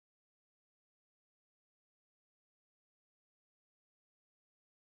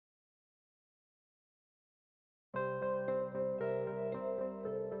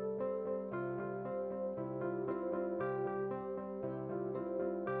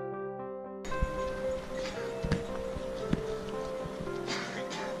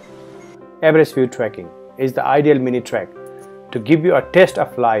Everest view trekking is the ideal mini trek to give you a taste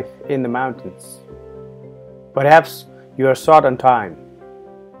of life in the mountains. Perhaps you are short on time,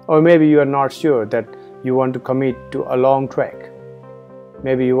 or maybe you are not sure that you want to commit to a long trek.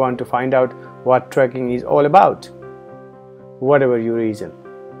 Maybe you want to find out what trekking is all about. Whatever your reason,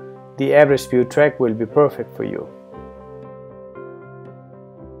 the Everest view trek will be perfect for you.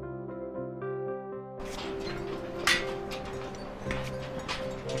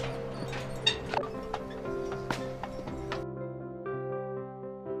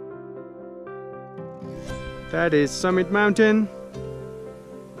 That is Summit Mountain,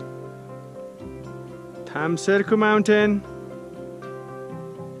 Thamserku Mountain,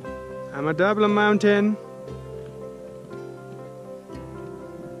 Annapurna Mountain,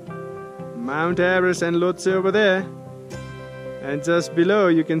 Mount Everest and Lhotse over there, and just below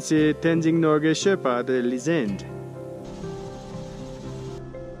you can see Tenzing Norgay Sherpa, the legend.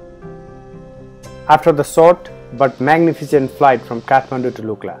 After the short but magnificent flight from Kathmandu to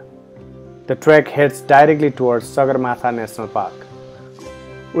Lukla, the trek heads directly towards Sagarmatha National Park.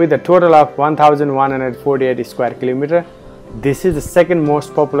 With a total of 1,148 square kilometers, this is the second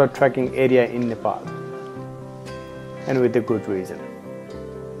most popular trekking area in Nepal, and with a good reason.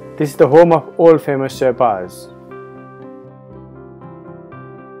 This is the home of all famous Sherpas.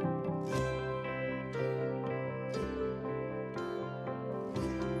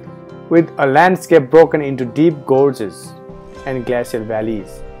 With a landscape broken into deep gorges and glacial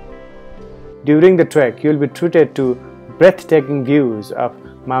valleys. During the trek, you will be treated to breathtaking views of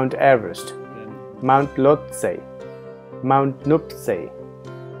Mount Everest, Mount Lhotse, Mount Nuptse,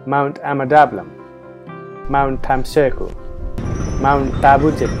 Mount Amadablam, Mount Thamserku, Mount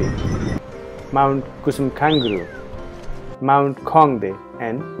Tabuchepi, Mount Kusumkanguru, Mount Khongde,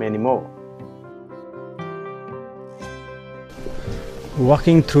 and many more.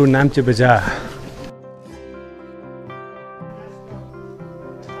 Walking through Namche Bazaar.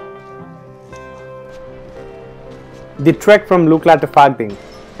 The trek from Lukla to Phagding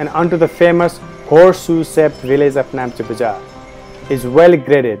and onto the famous horseshoe-shaped village of Namche Bazaar is well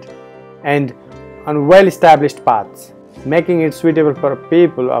graded and on well-established paths, making it suitable for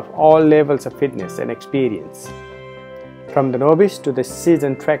people of all levels of fitness and experience, from the novice to the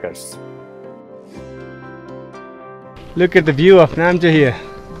seasoned trekkers. Look at the view of Namche here,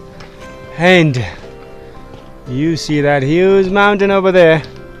 and you see that huge mountain over there,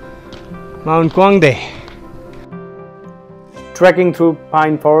 Mount Khongde. Trekking through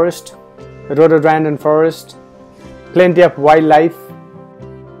pine forest, rhododendron forest, plenty of wildlife,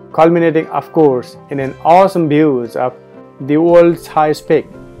 culminating of course in an awesome views of the world's highest peak,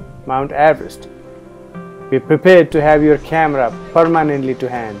 Mount Everest. Be prepared to have your camera permanently to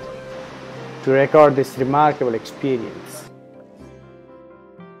hand to record this remarkable experience.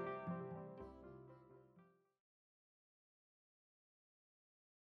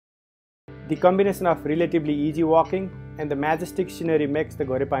 The combination of relatively easy walking and the majestic scenery makes the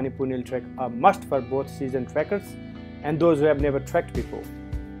Ghorepani Poonhill trek a must for both seasoned trekkers and those who have never trekked before.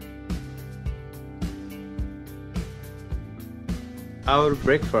 Our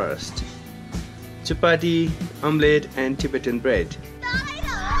breakfast: chapati, omelette and Tibetan bread.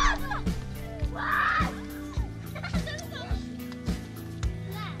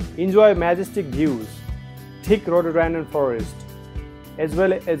 Enjoy majestic views, thick rhododendron forest, as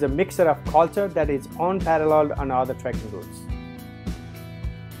well as a mixture of culture that is unparalleled on other trekking routes.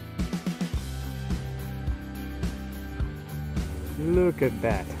 Look at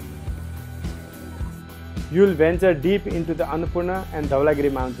that. You'll venture deep into the Annapurna and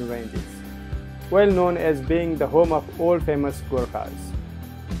Dhaulagiri mountain ranges, well known as being the home of all famous Gorkhas.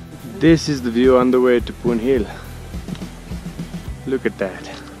 This is the view on the way to Poonhill. Look at that.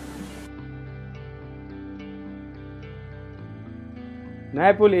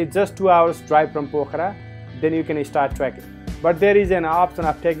 Nepal is just 2 hours drive from Pokhara, then you can start trekking. But there is an option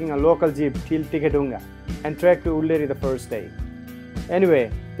of taking a local jeep till Tikadunga and trek to Ulleri the first day. Anyway,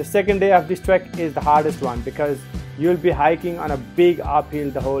 the second day of this trek is the hardest one because you'll be hiking on a big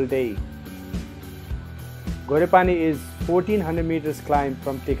uphill the whole day. Ghorepani is 1400 meters climb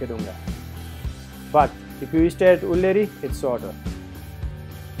from Tikadunga. But if you stay at Ulleri, it's shorter.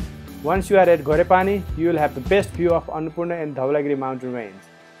 Once you are at Ghorepani, you will have the best view of Annapurna and Dhaulagiri mountain range.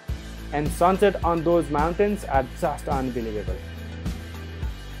 And sunset on those mountains are just unbelievable.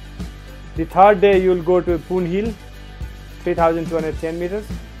 The third day you will go to Poonhill, 3210 meters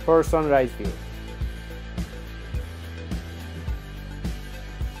for sunrise view.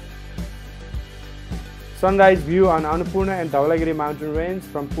 Sunrise view on Annapurna and Dhaulagiri mountain range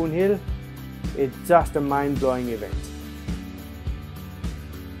from Poonhill is just a mind-blowing event.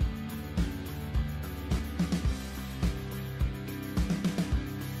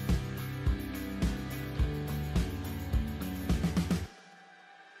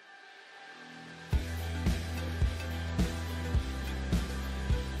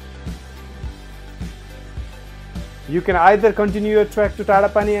 You can either continue your trek to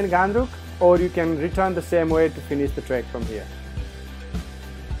Ghorepani and Ghandruk, or you can return the same way to finish the trek from here.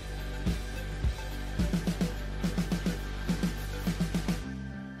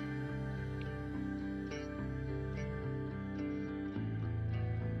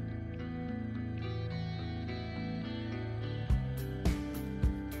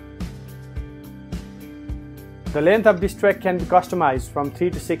 The length of this trek can be customized from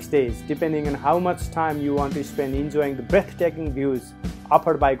 3 to 6 days depending on how much time you want to spend enjoying the breathtaking views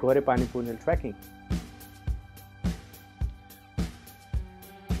offered by Ghorepani Poonhill trekking.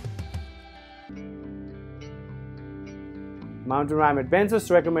 Mountain Ram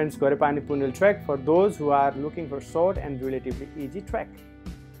Adventures recommends Ghorepani Poonhill trek for those who are looking for short and relatively easy trek.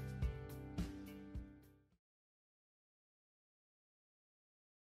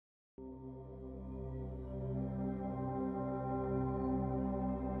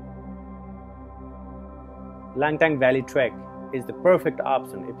 Langtang Valley Trek is the perfect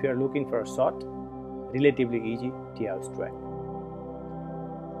option if you are looking for a short, relatively easy tea-house trek.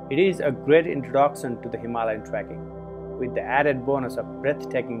 It is a great introduction to the Himalayan trekking, with the added bonus of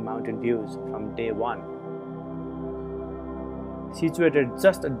breathtaking mountain views from day one. Situated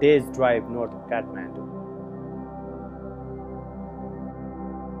just a day's drive north of Kathmandu.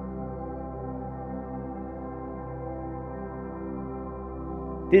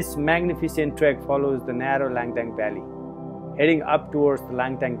 This magnificent trek follows the narrow Langtang Valley, heading up towards the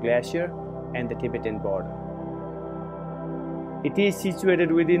Langtang Glacier and the Tibetan border. It is situated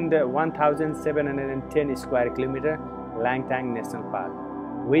within the 1,710 square kilometer Langtang National Park,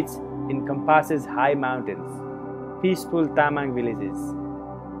 which encompasses high mountains, peaceful Tamang villages,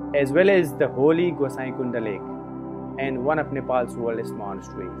 as well as the holy Gosaikunda Lake and one of Nepal's oldest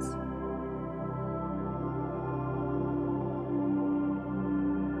monasteries.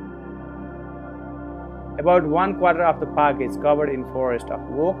 About 1/4 of the park is covered in forest of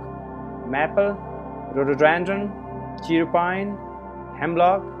oak, maple, rhododendron, cherry pine,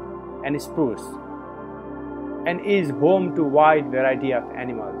 hemlock, and spruce, and is home to a wide variety of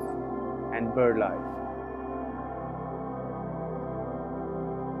animals and bird life.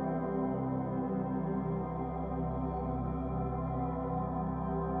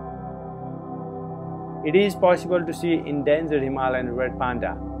 It is possible to see endangered Himalayan red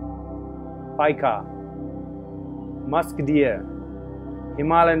panda, pika, musk deer,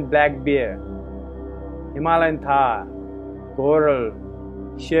 Himalayan black bear, Himalayan thar, coral,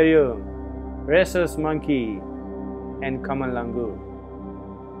 shrew, rhesus monkey, and common langur.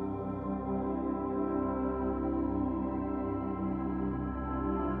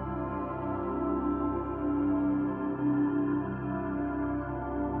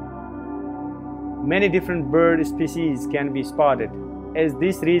 Many different bird species can be spotted, as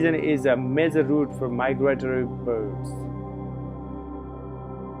this region is a major route for migratory birds.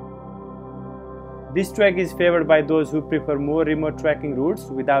 This trek is favored by those who prefer more remote trekking routes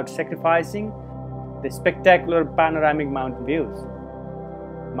without sacrificing the spectacular panoramic mountain views.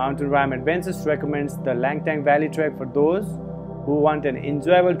 Mountain Ram Adventures recommends the Langtang Valley Trek for those who want an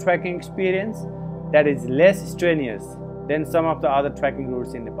enjoyable trekking experience that is less strenuous than some of the other trekking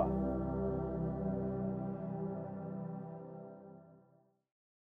routes in Nepal.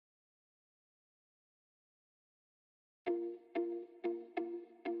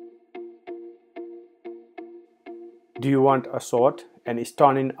 Do you want a short and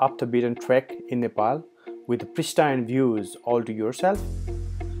stunning off-the-beaten trek in Nepal with pristine views all to yourself?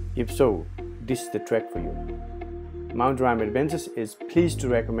 If so, this is the trek for you. Mountain Ram Adventures is pleased to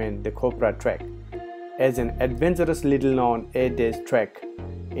recommend the Khopra Trek as an adventurous little-known 8-day trek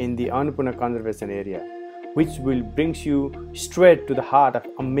in the Annapurna Conservation Area, which will bring you straight to the heart of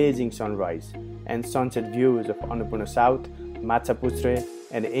amazing sunrise and sunset views of Annapurna South, Machapuchre,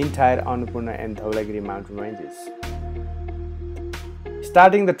 and the entire Annapurna and Dhaulagiri mountain ranges.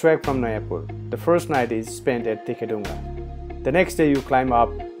 Starting the trek from Nayapur, the first night is spent at Tikadunga. The next day you climb up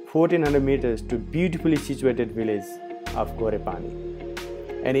 1400 meters to beautifully situated village of Ghorepani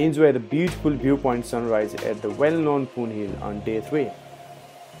and enjoy the beautiful viewpoint sunrise at the well-known Poonhill on day 3.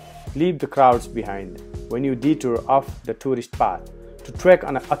 Leave the crowds behind when you detour off the tourist path to trek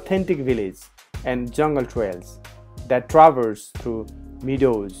on an authentic village and jungle trails that traverse through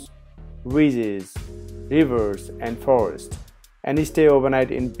meadows, ridges, rivers, and forests, and stay overnight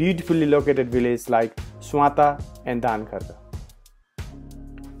in beautifully located villages like Swata and Dankharda.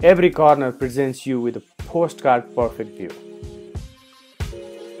 Every corner presents you with a postcard perfect view.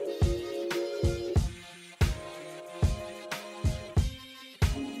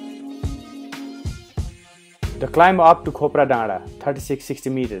 The climb up to Khopra Danda, 3660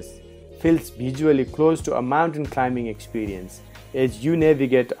 meters, feels visually close to a mountain climbing experience as you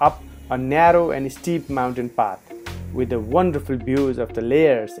navigate up a narrow and steep mountain path with the wonderful views of the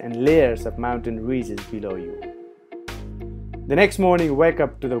layers and layers of mountain ridges below you. The next morning, wake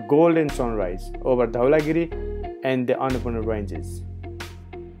up to the golden sunrise over Dhaulagiri and the Annapurna ranges.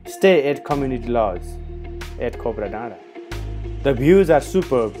 Stay at community lodge at Khopra Trek. The views are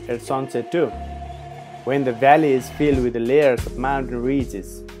superb at sunset too, when the valley is filled with the layers of mountain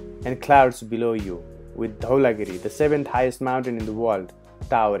ridges and clouds below you, with Dhaulagiri, the 7th highest mountain in the world,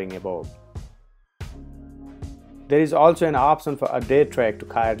 towering above. There is also an option for a day trek to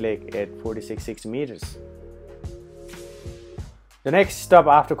Khyar Lake at 4660 meters. The next stop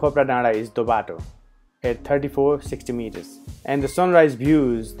after Khopra Trek is Dobato at 3460 meters, and the sunrise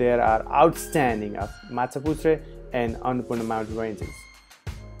views there are outstanding of Machapuchre and Annapurna mountain ranges.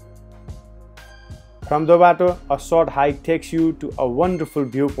 From Dobato, a short hike takes you to a wonderful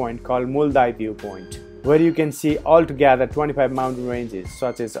viewpoint called Muldai Viewpoint, where you can see altogether 25 mountain ranges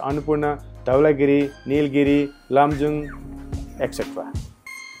such as Annapurna, Dhaulagiri, Nilgiri, Lamjung, etc.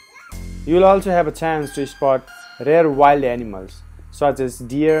 You will also have a chance to spot rare wild animals such as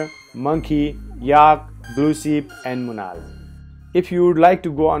deer, monkey, yak, blue sheep, and munal. If you would like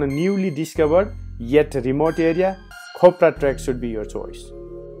to go on a newly discovered yet remote area, Khopra Trek should be your choice.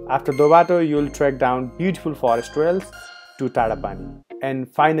 After Dobato, you will trek down beautiful forest trails to Ghorepani, and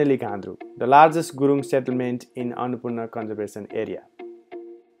finally Kathmandu, the largest Gurung settlement in Annapurna Conservation Area.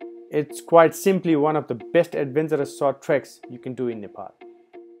 It's quite simply one of the best adventurous short treks you can do in Nepal.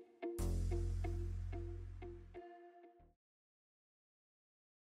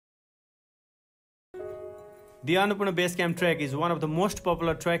 The Annapurna Base Camp Trek is one of the most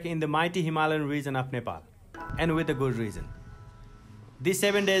popular treks in the mighty Himalayan region of Nepal, and with a good reason. This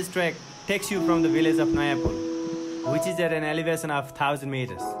 7 days trek takes you from the village of Nayapur, which is at an elevation of 1000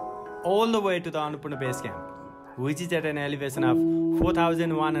 meters, all the way to the Annapurna Base Camp, which is at an elevation of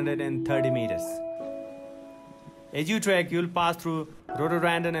 4130 meters. As you trek, you will pass through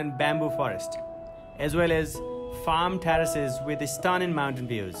rhododendron and bamboo forest, as well as farm terraces with stunning mountain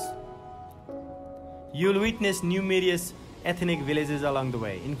views. You will witness numerous ethnic villages along the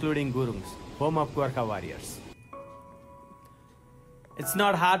way, including Gurungs, home of Gorkha warriors. It's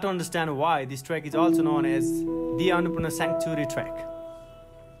not hard to understand why this trek is also known as the Annapurna Sanctuary Trek.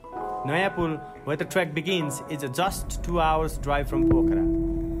 Nayapur, where the trek begins, is just 2 hours drive from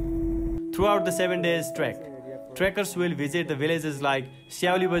Pokhara. Throughout the 7 days trek, trekkers will visit the villages like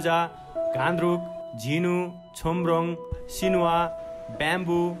Siaulibaja, Gandruk, Jhinu, Chombrong, Sinua,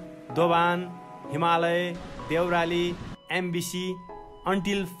 Bamboo, Doban, Himalaya, Devrali, MBC,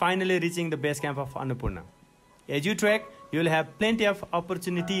 until finally reaching the base camp of Annapurna. As you trek, you will have plenty of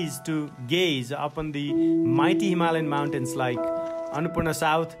opportunities to gaze upon the mighty Himalayan mountains like Annapurna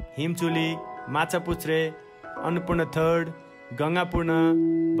South, Himchuli, Machapuchre, Annapurna Third, Gangapurna,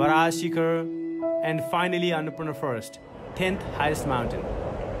 Barashikar, and finally Annapurna First, 10th highest mountain.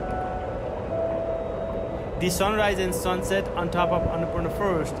 The sunrise and sunset on top of Annapurna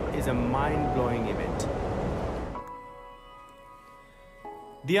First is a mind-blowing event.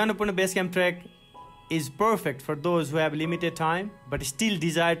 The Annapurna Base Camp Trek is perfect for those who have limited time but still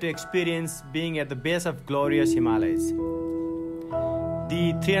desire to experience being at the base of glorious Himalayas.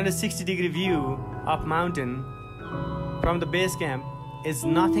 The 360-degree view of mountain from the base camp is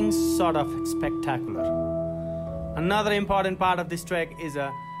nothing short of spectacular. Another important part of this trek is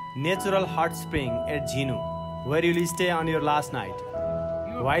a natural hot spring at Jhinu, where you will stay on your last night.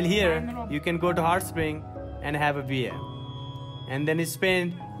 While here, you can go to hot spring and have a beer, and then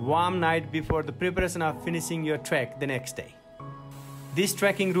spend warm night before the preparation of finishing your trek the next day. This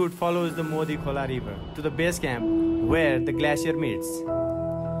trekking route follows the Modi Khola River to the base camp where the glacier meets.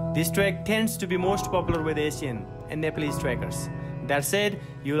 This trek tends to be most popular with Asian and Nepalese trekkers. That said,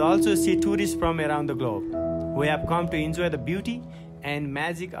 you will also see tourists from around the globe who have come to enjoy the beauty and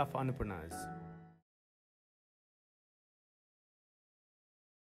magic of Annapurnas.